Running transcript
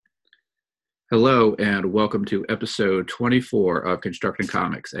Hello, and welcome to episode 24 of Constructing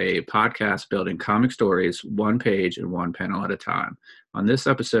Comics, a podcast building comic stories one page and one panel at a time. On this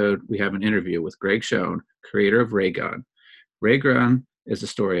episode, we have an interview with Greg Schoen, creator of Raygun. Raygun is the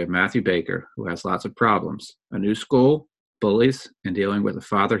story of Matthew Baker, who has lots of problems: a new school, bullies, and dealing with a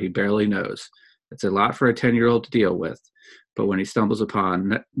father he barely knows. It's a lot for a 10-year-old to deal with, but when he stumbles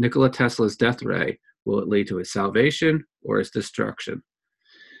upon Nikola Tesla's death ray, will it lead to his salvation or his destruction?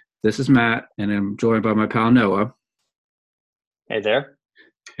 This is Matt, and I'm joined by my pal Noah. Hey there.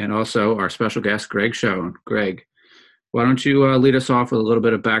 And also our special guest, Greg Schoen. Greg, why don't you lead us off with a little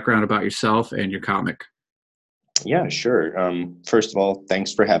bit of background about yourself and your comic? Yeah, sure. First of all,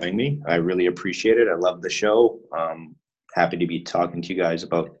 thanks for having me. I really appreciate it. I love the show. Happy to be talking to you guys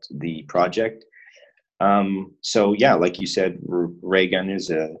about the project. So yeah, like you said, Raygun is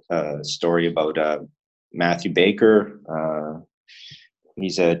a story about Matthew Baker.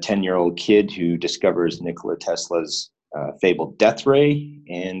 He's a 10-year-old kid who discovers Nikola Tesla's fabled death ray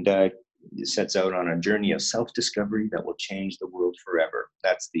and sets out on a journey of self-discovery that will change the world forever.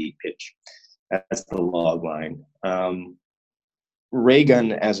 That's the pitch. That's the log line.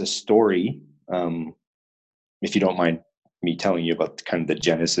 Raygun as a story, if you don't mind me telling you about kind of the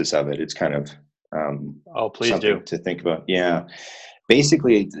genesis of it, it's kind of Please something do. to think about. Yeah.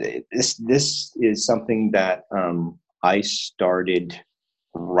 Basically, this is something that I started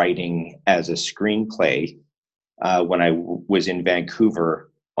writing as a screenplay when I was in Vancouver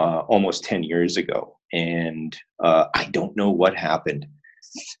almost 10 years ago. And I don't know what happened.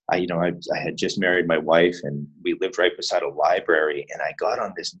 I had just married my wife and we lived right beside a library, and I got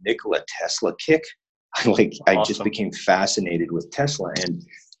on this Nikola Tesla kick. I just became fascinated with Tesla. And,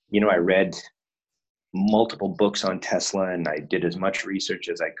 I read multiple books on Tesla and I did as much research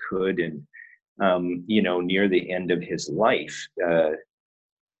as I could. And, near the end of his life,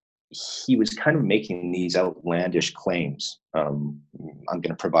 he was kind of making these outlandish claims. I'm going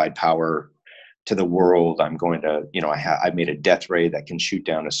to provide power to the world. I'm going to, I made a death ray that can shoot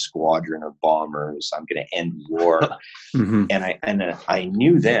down a squadron of bombers. I'm going to end war. Mm-hmm. And I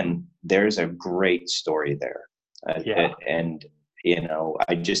knew then there's a great story there. And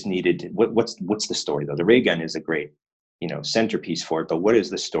I just needed what's the story though? The Raygun is a great, centerpiece for it. But what is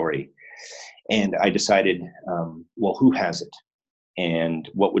the story? And I decided, who has it? And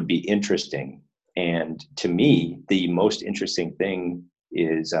what would be interesting? And to me, the most interesting thing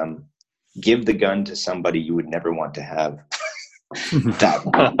is give the gun to somebody you would never want to have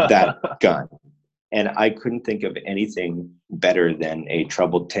that gun. And I couldn't think of anything better than a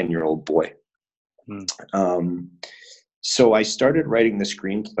troubled 10-year-old boy. So I started writing the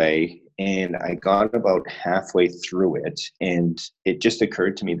screenplay, and I got about halfway through it, and it just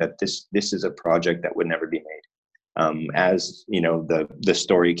occurred to me that this is a project that would never be made. As the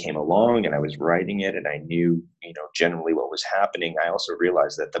story came along and I was writing it and I knew, generally what was happening, I also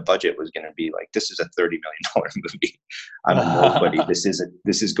realized that the budget was going to be like, this is a $30 million movie. I'm a nobody.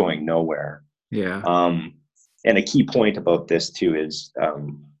 This is going nowhere. Yeah. And a key point about this too is,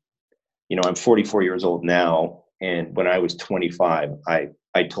 I'm 44 years old now. And when I was 25,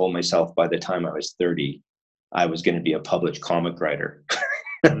 I told myself by the time I was 30, I was going to be a published comic writer.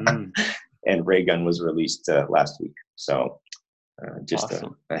 And Raygun was released last week. So just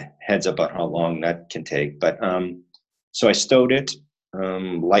awesome. a heads up on how long that can take. But so I stowed it.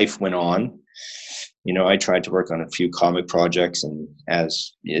 Life went on. I tried to work on a few comic projects, and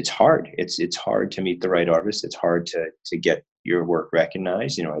as it's hard. It's hard to meet the right artists. It's hard to get your work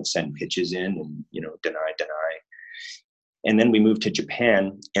recognized. I'd send pitches in and, deny. And then we moved to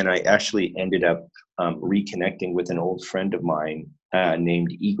Japan, and I actually ended up reconnecting with an old friend of mine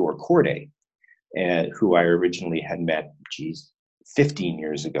named Igor Corday, who I originally had met, 15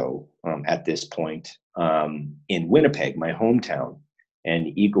 years ago at this point in Winnipeg, my hometown.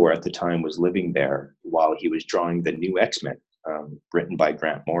 And Igor at the time was living there while he was drawing the new X-Men, written by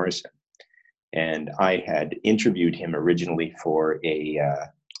Grant Morrison. And I had interviewed him originally for a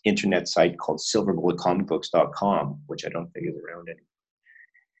internet site called silverbulletcomicbooks.com, which I don't think is around anymore.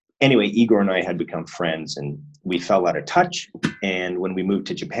 Anyway, Igor and I had become friends, and we fell out of touch. And when we moved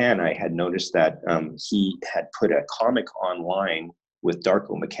to Japan, I had noticed that he had put a comic online with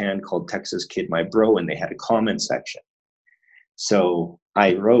Darko McCann called Texas Kid My Bro, and they had a comment section. So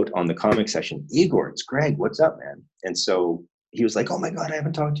I wrote on the comic section, Igor, it's Greg, what's up, man? And so he was like, oh my God, I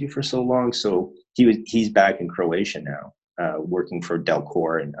haven't talked to you for so long. So he's back in Croatia now, working for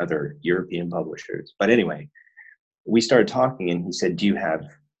Delcourt and other European publishers. But anyway, we started talking, and he said,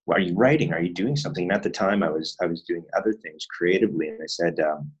 are you writing? Are you doing something? And at the time I was doing other things creatively. And I said,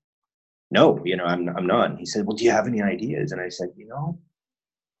 no, I'm not. And he said, well, do you have any ideas? And I said,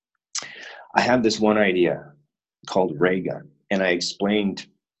 I have this one idea called Ray Gun. And I explained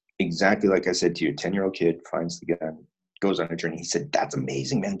exactly like I said to you, 10-year-old kid finds the gun, goes on a journey. He said, that's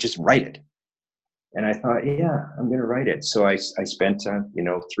amazing, man. Just write it. And I thought, yeah, I'm going to write it. So I spent,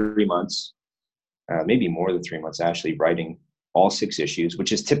 3 months, maybe more than 3 months actually, writing all 6 issues,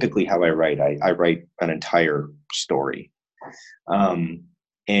 which is typically how I write. I write an entire story.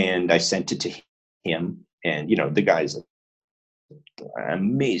 And I sent it to him. And, the guy's an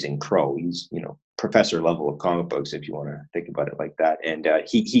amazing pro. He's, professor level of comic books, if you want to think about it like that. And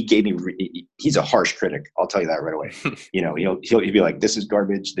he gave me, he's a harsh critic. I'll tell you that right away. He'll be like, this is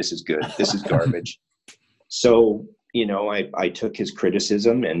garbage. This is good. This is garbage. So, I took his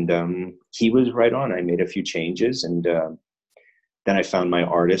criticism and he was right on. I made a few changes and then I found my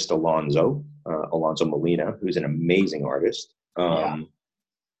artist, Alonzo Molina, who's an amazing artist.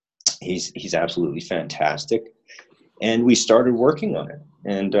 He's absolutely fantastic. And we started working on it.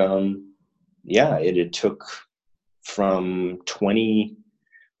 And it took from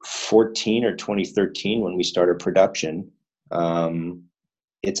 2014 or 2013 when we started production.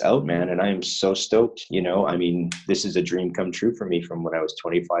 It's out, man, and I am so stoked. This is a dream come true for me from when I was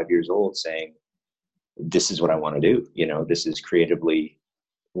 25 years old, saying, this is what I want to do. This is creatively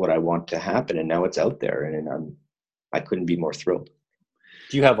what I want to happen, and now it's out there, and I couldn't be more thrilled.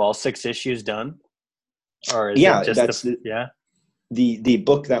 Do you have all 6 issues done? Or is it just the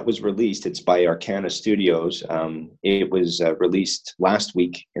book that was released, it's by Arcana Studios. It was released last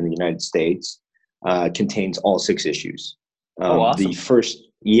week in the United States. Contains all 6 issues. Awesome.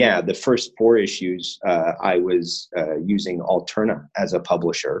 The first 4 issues, I was using Alterna as a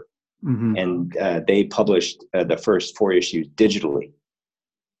publisher, and they published the first 4 issues digitally.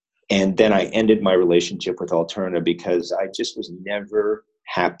 And then I ended my relationship with Alterna because I just was never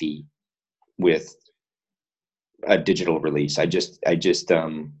happy with a digital release. To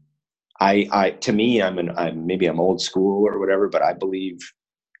me, I'm old school or whatever, but I believe,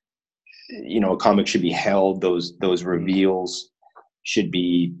 a comic should be held. Those reveals should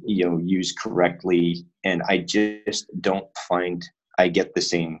be, used correctly. And I just don't find I get the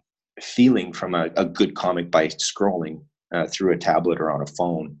same feeling from a good comic by scrolling through a tablet or on a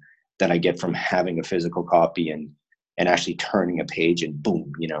phone that I get from having a physical copy and actually turning a page and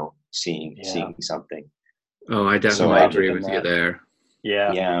boom, seeing something. Oh, I definitely agree with you there.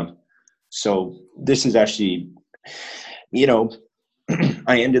 Yeah. Yeah. So this is actually,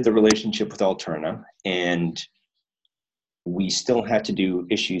 I ended the relationship with Alterna and we still had to do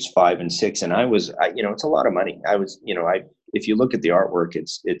issues 5 and 6. And it's a lot of money. If you look at the artwork,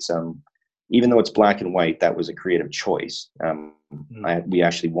 it's even though it's black and white, that was a creative choice. We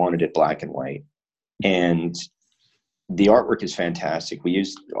actually wanted it black and white. And the artwork is fantastic. We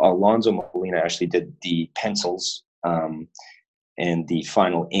used Alonzo Molina actually did the pencils and the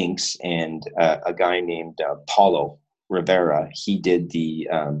final inks, and a guy named Paulo Rivera, he did the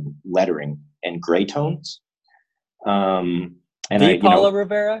lettering and gray tones. Paulo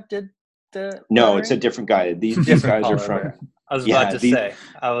Rivera did the No, lettering? it's a different guy. These guys are from Rivera. I was about to say.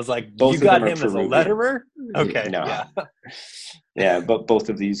 I was like, both you got him of them as a Peruvian. letterer? Okay. No. Yeah. Yeah, but both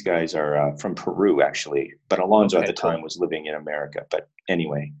of these guys are from Peru, actually. But Alonzo at the cool. time was living in America. But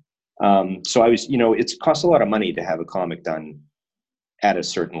anyway, so I was, it's cost a lot of money to have a comic done at a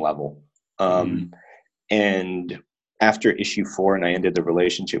certain level. And after issue 4, and I ended the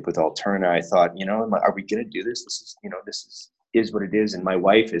relationship with Alterna, I thought, are we going to do this? This is what it is. And my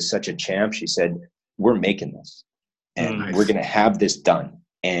wife is such a champ. She said, we're making this. And we're going to have this done.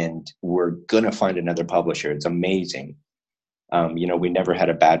 And we're going to find another publisher. It's amazing. We never had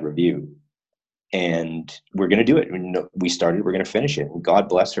a bad review. And we're going to do it. We started, we're going to finish it. And God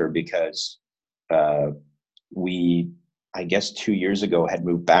bless her, because we, I guess 2 years ago, had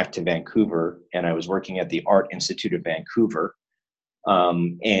moved back to Vancouver, and I was working at the Art Institute of Vancouver.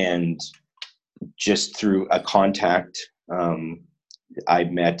 And just through a contact, I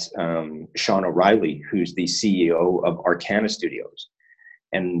met Sean O'Reilly, who's the CEO of Arcana Studios.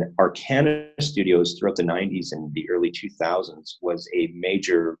 And Arcana Studios throughout the 90s and the early 2000s was a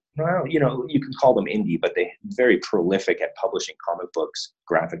major, you can call them indie, but they're very prolific at publishing comic books,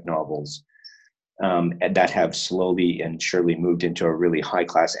 graphic novels, and that have slowly and surely moved into a really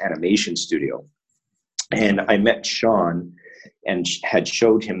high-class animation studio. And I met Sean and had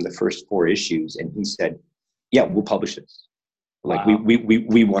showed him the first 4 issues, and he said, yeah, we'll publish this. Like, wow.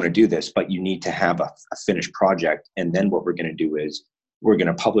 we want to do this, but you need to have a finished project. And then what we're going to do is we're going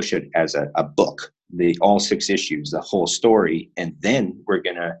to publish it as a book, all 6 issues, the whole story. And then we're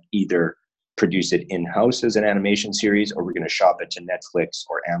going to either produce it in-house as an animation series, or we're going to shop it to Netflix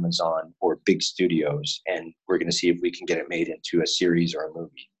or Amazon or big studios. And we're going to see if we can get it made into a series or a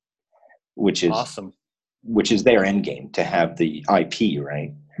movie. which is awesome. Which is their end game, to have the IP,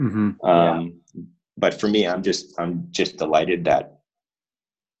 right? But for me, I'm just delighted that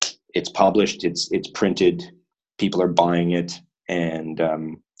it's published, it's printed, people are buying it, and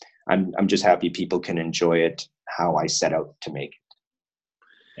I'm just happy people can enjoy it how I set out to make it.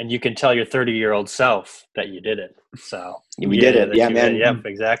 And you can tell your 30-year-old self that you did it. So we did it. Yeah, man. Yep,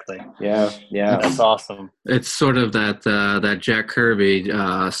 exactly. Yeah. That's awesome. It's sort of that Jack Kirby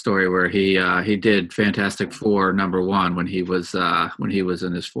story where he did Fantastic Four #1 when he was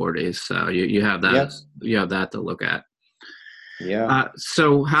in his 40s. So you have that. Yep. You have that to look at. Yeah.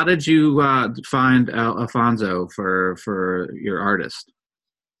 So how did you find Alfonso for your artist?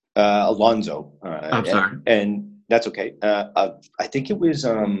 Alonzo. I'm sorry. And that's okay. I think it was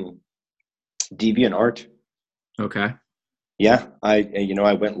DeviantArt. Okay. Yeah,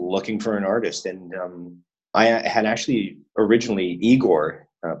 I went looking for an artist, and I had actually originally Igor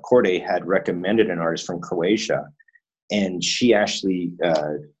Corday had recommended an artist from Croatia, and she actually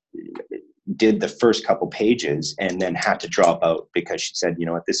did the first couple pages and then had to drop out because she said, you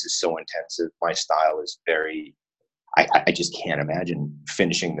know what, this is so intensive. My style is very. I just can't imagine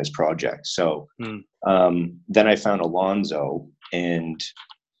finishing this project. So then I found Alonzo, and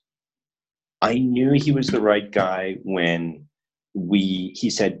I knew he was the right guy when he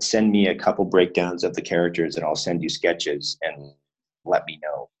said, send me a couple breakdowns of the characters and I'll send you sketches and let me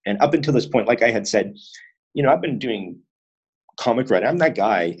know. And up until this point, like I had said, I've been doing comic writing. I'm that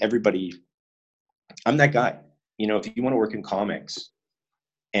guy. I'm that guy. If you want to work in comics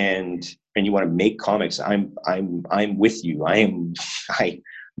and you want to make comics, I'm with you.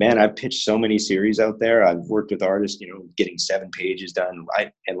 I've pitched so many series out there. I've worked with artists, getting 7 pages done.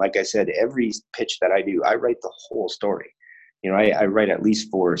 And like I said, every pitch that I do, I write the whole story. I write at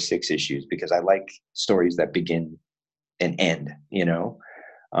least 4 or 6 issues because I like stories that begin and end.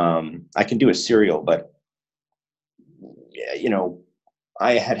 I can do a serial, but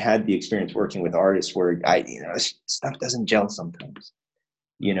I had the experience working with artists where stuff doesn't gel sometimes.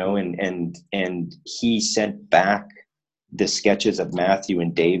 And he sent back the sketches of Matthew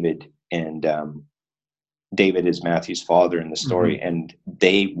and David, and David is Matthew's father in the story. Mm-hmm. And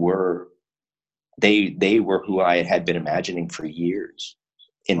they were who I had been imagining for years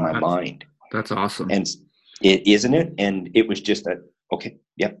in my mind. That's awesome. And isn't it? And it was just okay,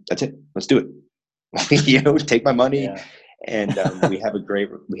 yeah, that's it. Let's do it. Take my money. Yeah. And we have a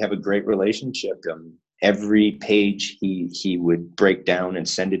great relationship. Every page he would break down and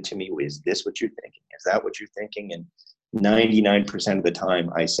send it to me. Is this what you're thinking? Is that what you're thinking? And 99% of the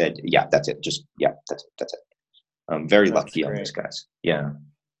time I said, yeah, that's it. That's it. I'm very lucky on this, guys. Yeah.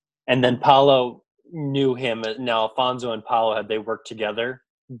 And then Paulo knew him. Now Alfonso and Paulo, had they worked together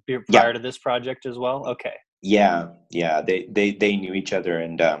prior to this project as well? Okay. Yeah. They knew each other,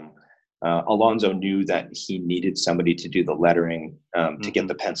 and Alonzo knew that he needed somebody to do the lettering, to get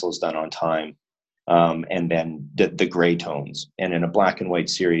the pencils done on time. And then the gray tones. And in a black and white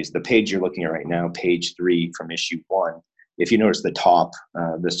series, the page you're looking at right now, page 3 from issue 1, if you notice the top,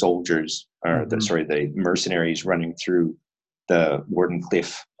 the soldiers, or the mercenaries running through the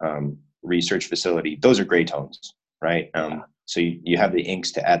Wardenclyffe research facility, those are gray tones, right? So you have the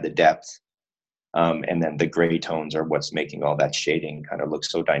inks to add the depth. And then the gray tones are what's making all that shading kind of look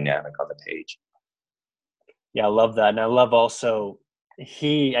so dynamic on the page. Yeah, I love that. And I love also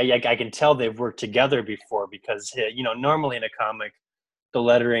I can tell they've worked together before, because normally in a comic, the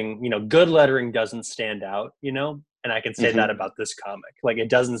lettering, good lettering doesn't stand out, and I can say that about this comic. Like, it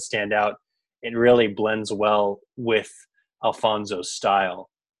doesn't stand out. It really blends well with Alfonso's style.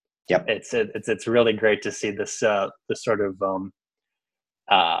 Yep. It's really great to see this sort of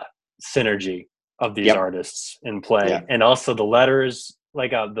synergy of these artists in play. Yeah. And also the letters,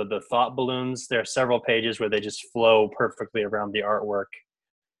 like the thought balloons, there are several pages where they just flow perfectly around the artwork.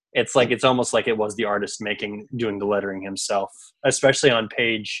 It's like, it's almost like it was the artist doing the lettering himself, especially on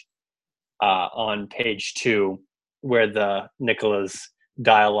page 2, where the Nicola's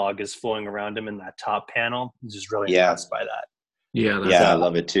dialogue is flowing around him in that top panel. I'm just really impressed by that. Yeah. I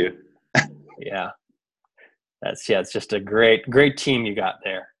love it too. Yeah. It's just a great team you got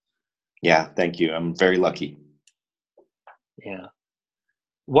there. Yeah. Thank you. I'm very lucky. Yeah.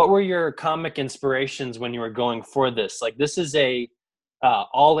 What were your comic inspirations when you were going for this? Like, this is a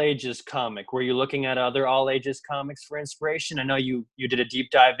all ages comic. Were you looking at other all ages comics for inspiration? I know you did a deep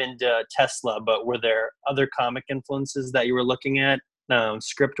dive into Tesla, but were there other comic influences that you were looking at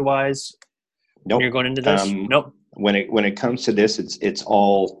script wise? Nope. When you're going into this? Nope. When it comes to this, it's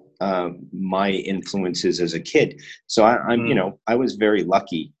all my influences as a kid. So I'm I was very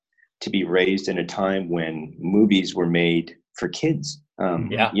lucky to be raised in a time when movies were made for kids.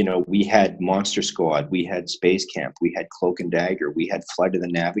 Yeah. You know, we had Monster Squad, we had Space Camp, we had Cloak and Dagger, we had Flight of the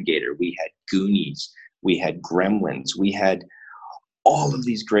Navigator, we had Goonies, we had Gremlins, we had all of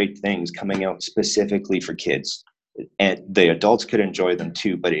these great things coming out specifically for kids. And the adults could enjoy them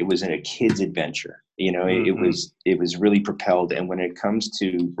too, but it was in a kid's adventure. You know, it was really propelled. And when it comes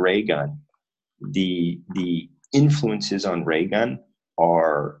to Ray Gun, the influences on Ray Gun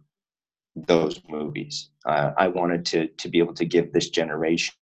are those movies. I wanted to be able to give this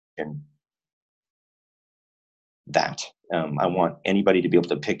generation that. I want anybody to be able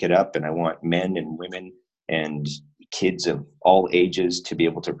to pick it up, and I want men and women and kids of all ages to be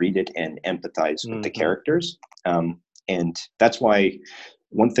able to read it and empathize with the characters. And that's why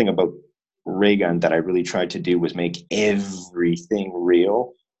one thing about Ray Gun that I really tried to do was make everything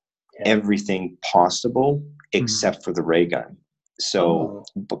real, everything possible, except for the Ray Gun. So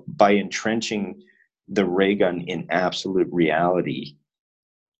by entrenching the Ray Gun in absolute reality,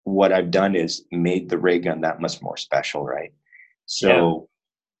 what I've done is made the Ray Gun that much more special, right? So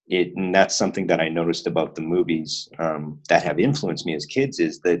and that's something that I noticed about the movies that have influenced me as kids,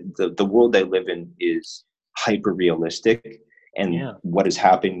 is that the world they live in is hyper realistic, and what is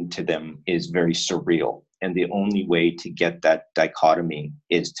happening to them is very surreal. And the only way to get that dichotomy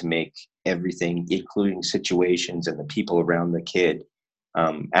is to make everything, including situations and the people around the kid,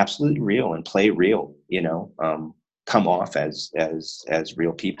 absolutely real and play real, you know, come off as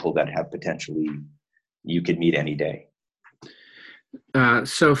real people that have potentially you could meet any day.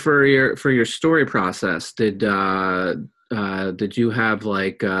 So for your story process, did you have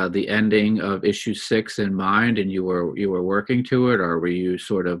like the ending of issue 6 in mind, and you were working to it, or were you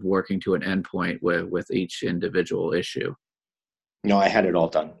sort of working to an endpoint with each individual issue? No, I had it all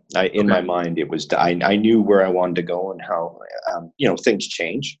done. In my mind, it was. I knew where I wanted to go and how. You know, things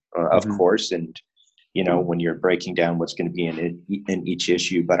change, of course, and you know when you're breaking down what's going to be in each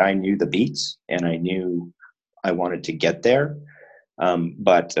issue. But I knew the beats, and I knew I wanted to get there.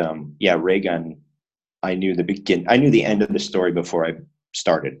 Ray Gun, I knew the end of the story before I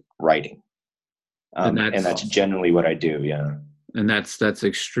started writing. And that's generally what I do. Yeah. And that's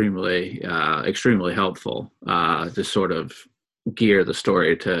extremely helpful, to sort of gear the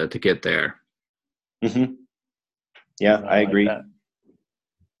story to get there. Mm-hmm. Yeah, I agree. That.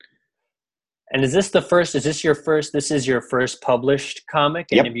 And is this your first published comic?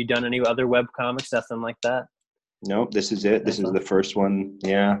 And have you done any other web comics, nothing like that? No, this is it. This is the first one.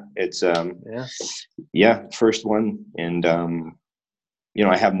 Yeah, it's first one, and you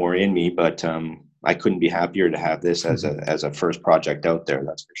know, I have more in me, but I couldn't be happier to have this as a first project out there.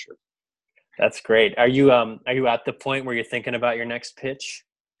 That's for sure. That's great. Are you at the point where you're thinking about your next pitch?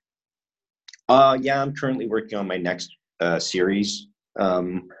 Yeah, I'm currently working on my next series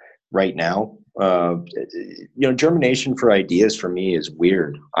right now. You know, germination for ideas for me is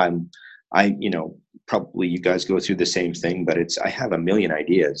weird. You know, probably you guys go through the same thing, but I have a million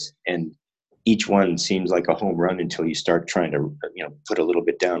ideas, and each one seems like a home run until you start trying to, you know, put a little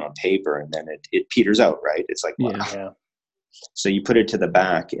bit down on paper, and then it peters out, right? It's like, wow. Yeah. So you put it to the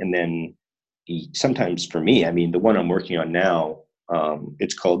back, and then sometimes for me, I mean, the one I'm working on now,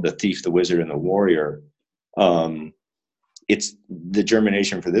 it's called The Thief, the Wizard, and the Warrior. It's the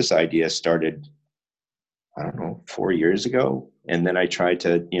germination for this idea started, I don't know, 4 years ago. And then I tried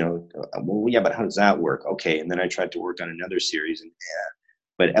to, you know, but how does that work? Okay. And then I tried to work on another series, and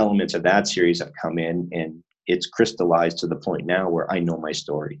but elements of that series have come in, and it's crystallized to the point now where I know my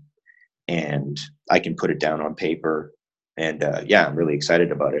story and I can put it down on paper. And I'm really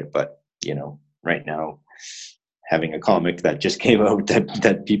excited about it. But, you know, right now, having a comic that just came out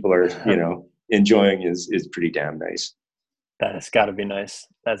that people are, you know, enjoying is pretty damn nice. That's got to be nice.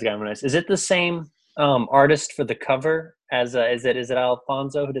 That's got to be nice. Is it the same artist for the cover as is it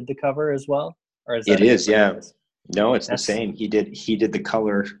Alfonso who did the cover as well, or is that it is? Yeah, no, it's the same. He did the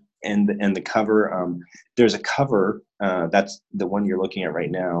color and the cover. There's a cover that's the one you're looking at right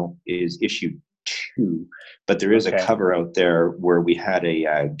now is issue 2, but there is a cover out there where we had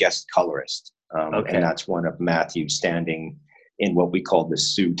a guest colorist, and that's one of Matthew standing in what we call the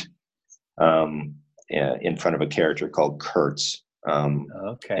suit in front of a character called Kurtz.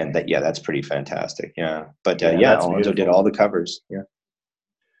 And that's pretty fantastic. Yeah. But Alonso did all the covers. Yeah.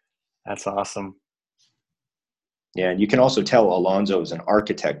 That's awesome. Yeah. And you can also tell Alonso is an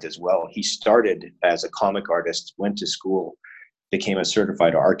architect as well. He started as a comic artist, went to school, became a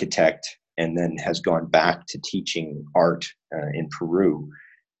certified architect, and then has gone back to teaching art in Peru.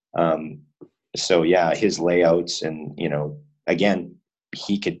 So yeah, his layouts and, you know, again,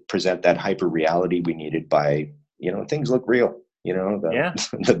 he could present that hyper reality we needed by, you know, things look real. You know,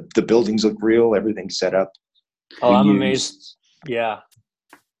 the buildings look real. Everything's set up. Oh, I'm amazed. Yeah.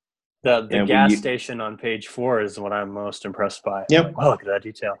 The And gas station on page 4 is what I'm most impressed by. Yep. Like, wow, look at that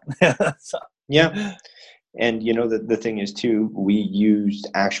detail. So, Yeah. And the thing is too, we used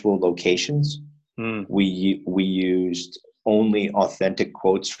actual locations. We used only authentic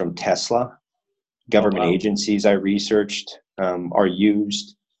quotes from Tesla. Government agencies I researched are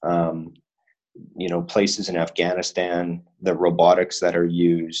used. Places in Afghanistan, the robotics that are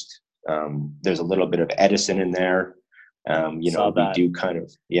used. There's a little bit of Edison in there. We do kind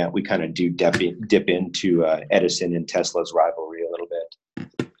of dip into Edison and Tesla's rivalry a little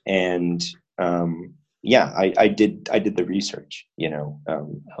bit. And I did the research.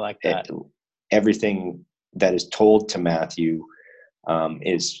 I like that. Everything that is told to Matthew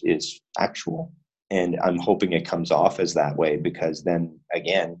is actual, and I'm hoping it comes off as that way, because then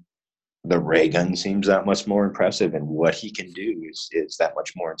again, the ray gun seems that much more impressive, and what he can do is that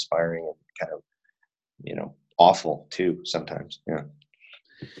much more inspiring and kind of awful too sometimes. Yeah.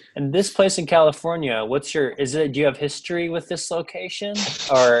 And this place in California, do you have history with this location,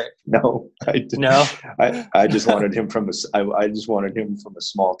 or no? No. I just wanted him from a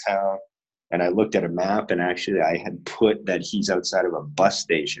small town, and I looked at a map, and actually I had put that he's outside of a bus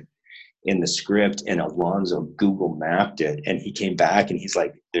station in the script, and Alonzo Google mapped it, and he came back and he's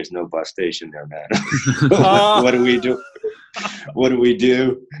like, "There's no bus station there, man." What do we do? What do we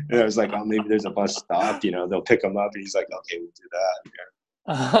do? And I was like, "Oh, maybe there's a bus stop. They'll pick him up." And he's like, "Okay, we'll do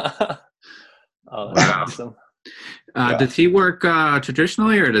that." Oh, that's awesome. Does he work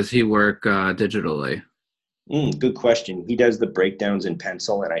traditionally, or does he work digitally? Good question. He does the breakdowns in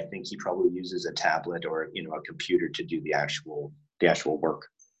pencil, and I think he probably uses a tablet or a computer to do the actual work.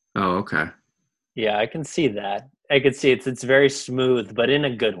 Oh, okay. Yeah, I can see that. I can see it's very smooth, but in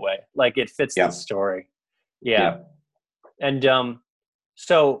a good way. Like, it fits the story. Yeah. And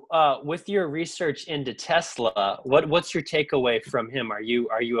so with your research into Tesla, what's your takeaway from him? Are you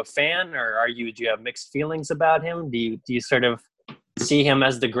a fan, or do you have mixed feelings about him? Do you sort of see him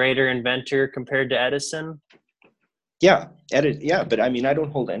as the greater inventor compared to Edison? Yeah, but I mean, I don't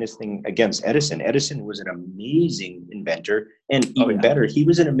hold anything against Edison. Edison was an amazing inventor, and even better, he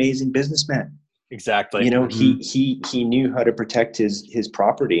was an amazing businessman. Exactly. He knew how to protect his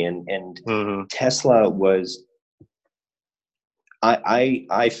property, and Tesla was.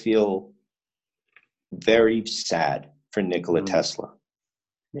 I feel very sad for Nikola Tesla,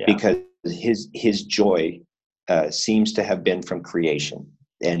 because his joy seems to have been from creation,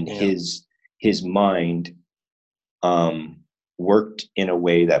 and his mind worked in a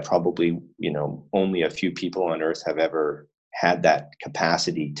way that probably only a few people on earth have ever had that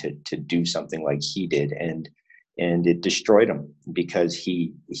capacity to do something like he did, and it destroyed him because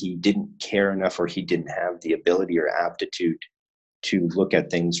he didn't care enough, or he didn't have the ability or aptitude to look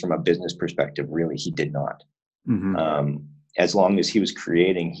at things from a business perspective. Really, he did not. As long as he was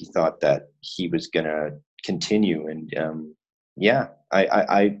creating, he thought that he was going to continue, and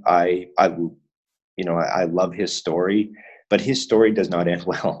I love his story, but his story does not end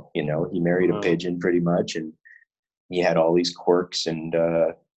well. He married a pigeon pretty much, and he had all these quirks, and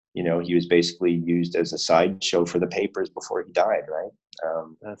he was basically used as a sideshow for the papers before he died. Right.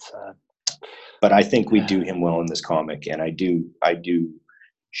 That's sad. But I think we do him well in this comic, and I do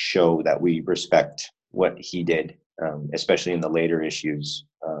show that we respect what he did, especially in the later issues.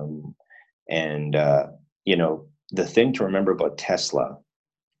 The thing to remember about Tesla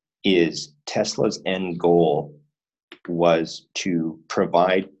is Tesla's end goal was to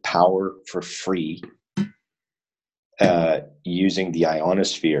provide power for free using the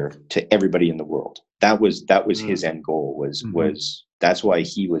ionosphere to everybody in the world. That was his end goal. Was that's why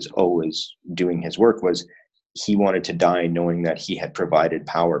he was always doing his work. Was he wanted to die knowing that he had provided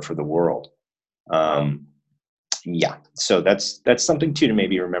power for the world. So that's something too to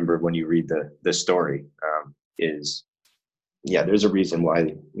maybe remember when you read the story. There's a reason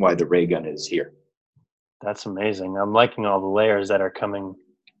why the ray gun is here. That's amazing. I'm liking all the layers that are coming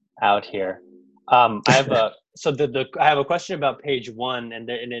out here. I have a question about page 1, and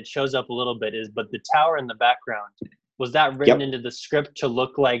it shows up a little bit. But the tower in the background, was that written into the script to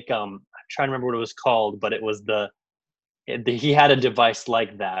look like I'm trying to remember what it was called, but it was he had a device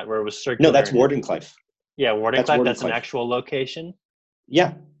like that where it was circular. No, that's Wardenclyffe. Yeah, Wardenclyffe. That's an actual location.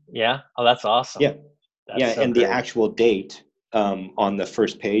 Yeah. Yeah. Oh, that's awesome. Yeah. That's so and great. The actual date on the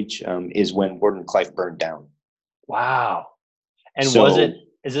first page is when Wardenclyffe burned down. Wow. And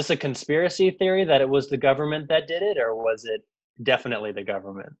is this a conspiracy theory that it was the government that did it, or was it definitely the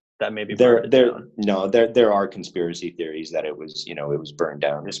government that maybe burned it down? No, there are conspiracy theories that it was burned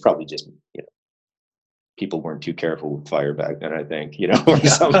down. It's probably just people weren't too careful with fire back then, I think, or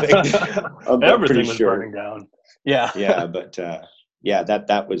something. Everything was burning down. Yeah. Yeah, but yeah,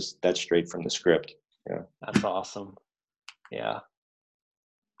 that's straight from the script. Yeah. That's awesome. Yeah.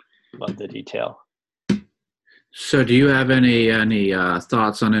 Love the detail. So, do you have any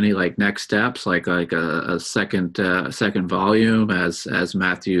thoughts on any like next steps, like a second volume as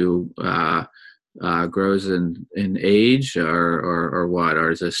Matthew grows in age, or what?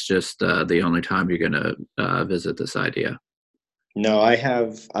 Or is this just the only time you're going to visit this idea? No, I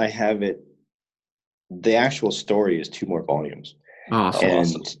have it. The actual story is 2 more volumes. Awesome.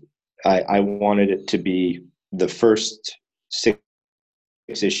 And I wanted it to be the first 6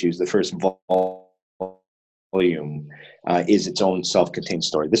 issues. The first volume is its own self-contained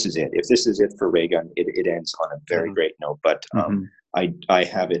story. This is it. If this is it for Raygun, it ends on a very great note. But I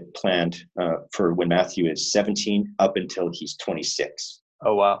have it planned for when Matthew is 17 up until he's 26.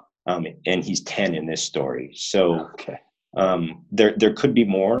 Oh wow! And he's 10 in this story. So okay. There could be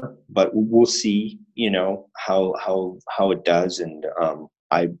more, but we'll see. You know how it does, and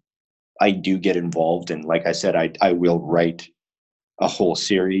I do get involved, and like I said, I will write a whole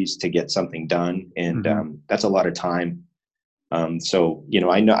series to get something done, and that's a lot of time. So you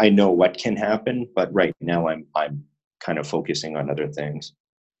know, I know what can happen, but right now I'm kind of focusing on other things.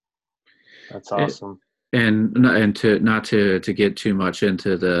 That's awesome. And to not to get too much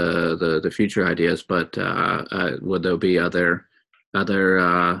into the future ideas, but would there be other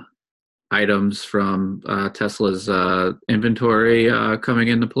items from Tesla's inventory coming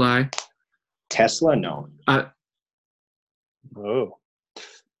into play? Tesla, no. Oh,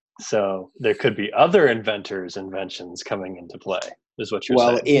 so there could be other inventions coming into play, is what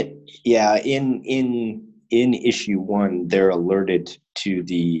you're saying. In issue 1, they're alerted to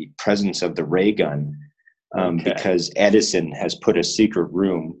the presence of the ray gun because Edison has put a secret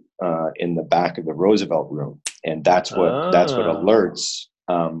room in the back of the Roosevelt room, and that's what alerts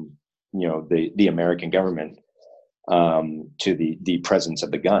the American government to the presence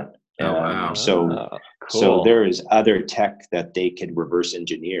of the gun. Oh wow! Cool. So there is other tech that they could reverse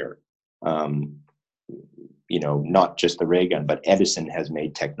engineer. Not just the ray gun, but Edison has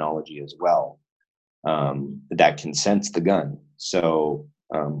made technology as well that can sense the gun. So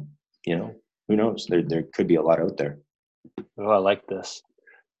who knows? There could be a lot out there. Oh, I like this.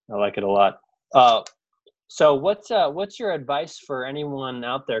 I like it a lot. So what's your advice for anyone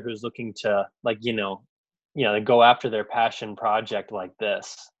out there who's looking to go after their passion project like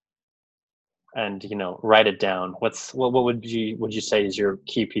this, and write it down? What would you say is your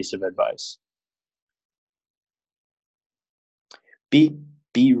key piece of advice? Be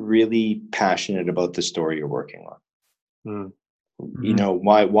really passionate about the story you're working on. You know,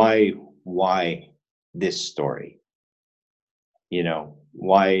 why this story?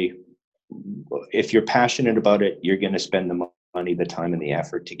 Why? If you're passionate about it, you're going to spend the money, the time, and the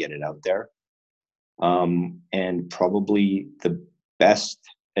effort to get it out there. And probably the best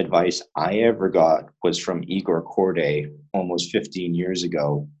advice I ever got was from Igor Corday almost 15 years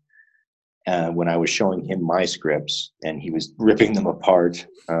ago, when I was showing him my scripts and he was ripping them apart.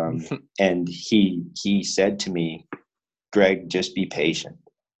 And he said to me, Greg, just be patient.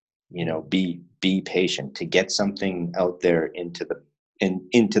 Be patient to get something out there into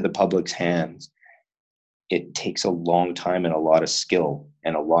the public's hands. It takes a long time and a lot of skill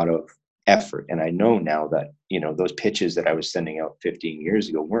and a lot of effort. And I know now that, those pitches that I was sending out 15 years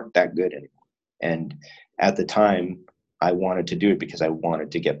ago weren't that good anymore. And at the time, I wanted to do it because I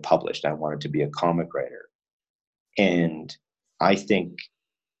wanted to get published. I wanted to be a comic writer. And I think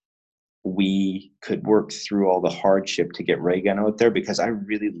we could work through all the hardship to get Raygun out there, because I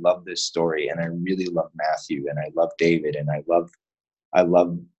really love this story, and I really love Matthew, and I love David, and I love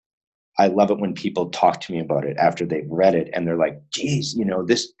it when people talk to me about it after they've read it and they're like, geez,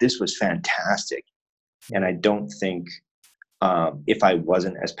 this was fantastic. And I don't think if I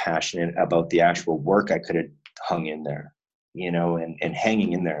wasn't as passionate about the actual work, I could have hung in there, and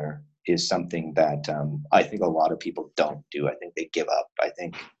hanging in there is something that I think a lot of people don't do. I think they give up. I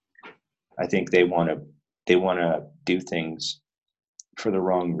think they want to do things for the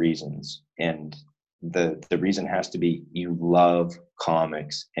wrong reasons. And the reason has to be you love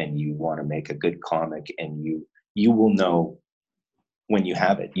comics and you want to make a good comic, and you will know when you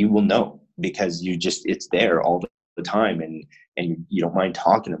have it. You will know because it's there all the time, and you don't mind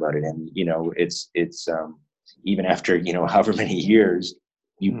talking about it. And it's even after however many years,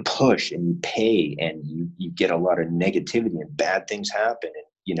 you push and you pay and you get a lot of negativity and bad things happen, and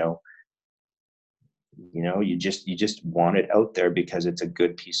you just want it out there because it's a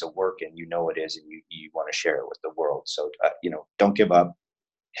good piece of work, and it is, and you want to share it with the world. So don't give up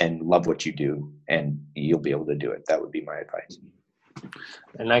and love what you do, and you'll be able to do it. That would be my advice.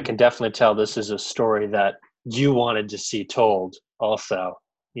 And I can definitely tell this is a story that you wanted to see told also,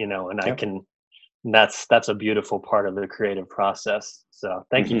 and I Yep. can, that's a beautiful part of the creative process. So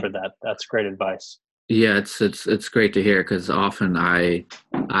thank you Mhm. for that. That's great advice. Yeah, it's great to hear because often I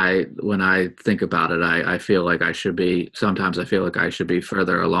when I think about it, I feel like sometimes I feel like I should be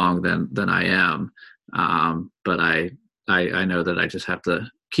further along than I am. But I know that I just have to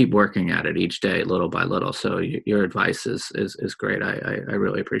keep working at it each day, little by little. So your advice is great. I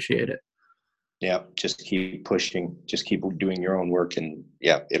really appreciate it. Yeah, just keep pushing, just keep doing your own work, and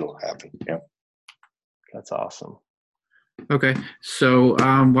yeah, it'll happen. Yeah. That's awesome. Okay, so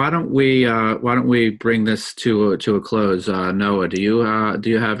why don't we bring this to a close? Noah, do you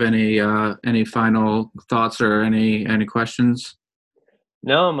have any final thoughts or any questions?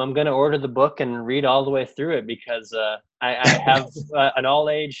 No, I'm going to order the book and read all the way through it because I have an all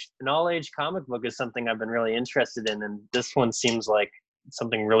age comic book is something I've been really interested in, and this one seems like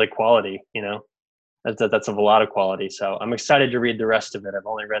something really quality. That's of a lot of quality. So I'm excited to read the rest of it. I've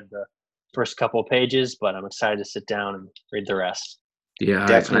only read the first couple of pages, but I'm excited to sit down and read the rest. Yeah,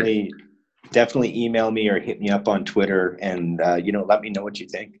 Definitely email me or hit me up on Twitter, and let me know what you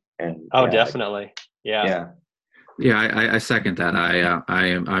think. And Oh, yeah, definitely. Yeah. Yeah, I second that.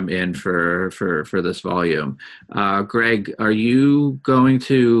 I'm in for this volume. Greg, are you going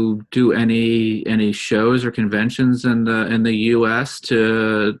to do any shows or conventions in the U.S.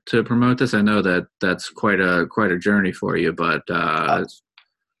 to promote this? I know that's quite a journey for you, but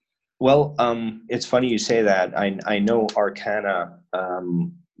Well, it's funny you say that. I know Arcana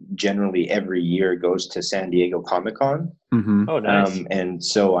generally every year goes to San Diego Comic-Con. mm-hmm. Oh, nice. And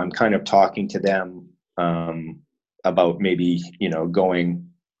so I'm kind of talking to them about maybe going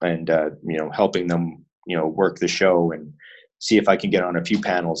and helping them work the show and see if I can get on a few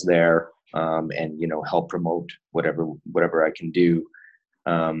panels there and help promote whatever I can do.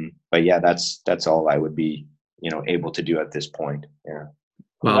 But yeah, that's all I would be able to do at this point. Yeah.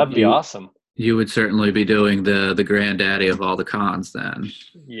 Well, that'd be awesome. You would certainly be doing the granddaddy of all the cons then.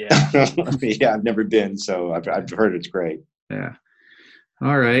 Yeah. Yeah, I've never been, so I've heard it's great. Yeah.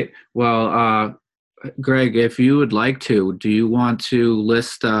 All right. Well, Greg, if you would like to, do you want to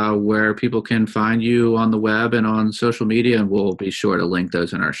list where people can find you on the web and on social media? And we'll be sure to link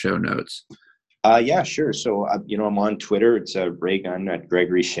those in our show notes. Yeah, sure. So, I'm on Twitter. It's Raygun at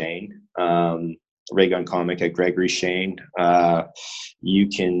Gregory Shane. Raygun Comic at Gregory Shane. I'm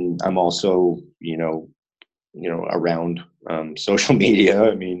also, around social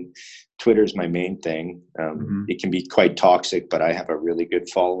media. I mean, Twitter is my main thing. It can be quite toxic, but I have a really good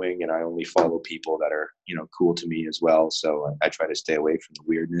following, and I only follow people that are, cool to me as well. So I try to stay away from the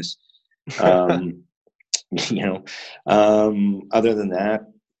weirdness. Other than that,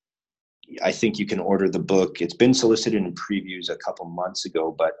 I think you can order the book. It's been solicited in previews a couple months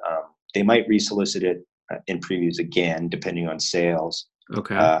ago, but they might resolicit it in previews again, depending on sales.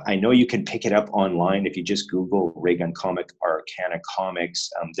 Okay. I know you can pick it up online if you just Google Raygun Comic Arcana Comics.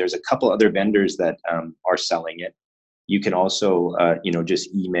 There's a couple other vendors that are selling it. You can also,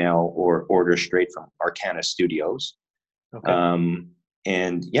 just email or order straight from Arcana Studios. Okay.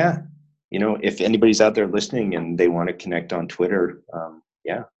 And yeah, if anybody's out there listening and they want to connect on Twitter,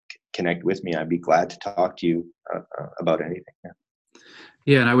 connect with me. I'd be glad to talk to you about anything.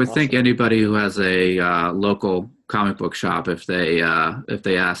 Yeah, and I would think anybody who has a local comic book shop, if they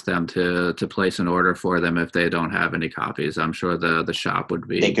ask them to place an order for them, if they don't have any copies, I'm sure the shop would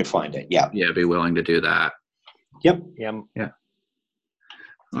be. They could find it. Yeah. Yeah, be willing to do that. Yep. Yeah.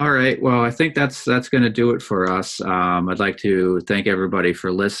 All right. Well, I think that's going to do it for us. I'd like to thank everybody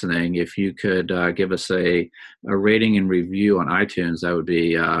for listening. If you could give us a rating and review on iTunes, that would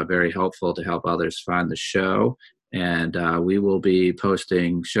be very helpful to help others find the show. And we will be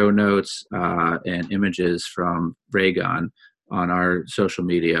posting show notes and images from Raygun on our social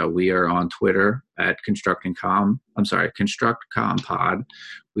media. We are on Twitter at ConstructCompod.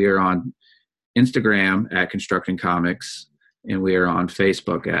 We are on Instagram at Constructing Comics, and we are on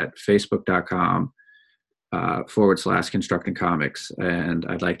Facebook at facebook.com/Constructing Comics. And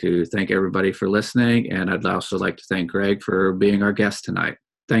I'd like to thank everybody for listening, and I'd also like to thank Greg for being our guest tonight.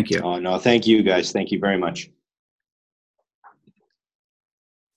 Thank you. Oh, no, thank you guys. Thank you very much.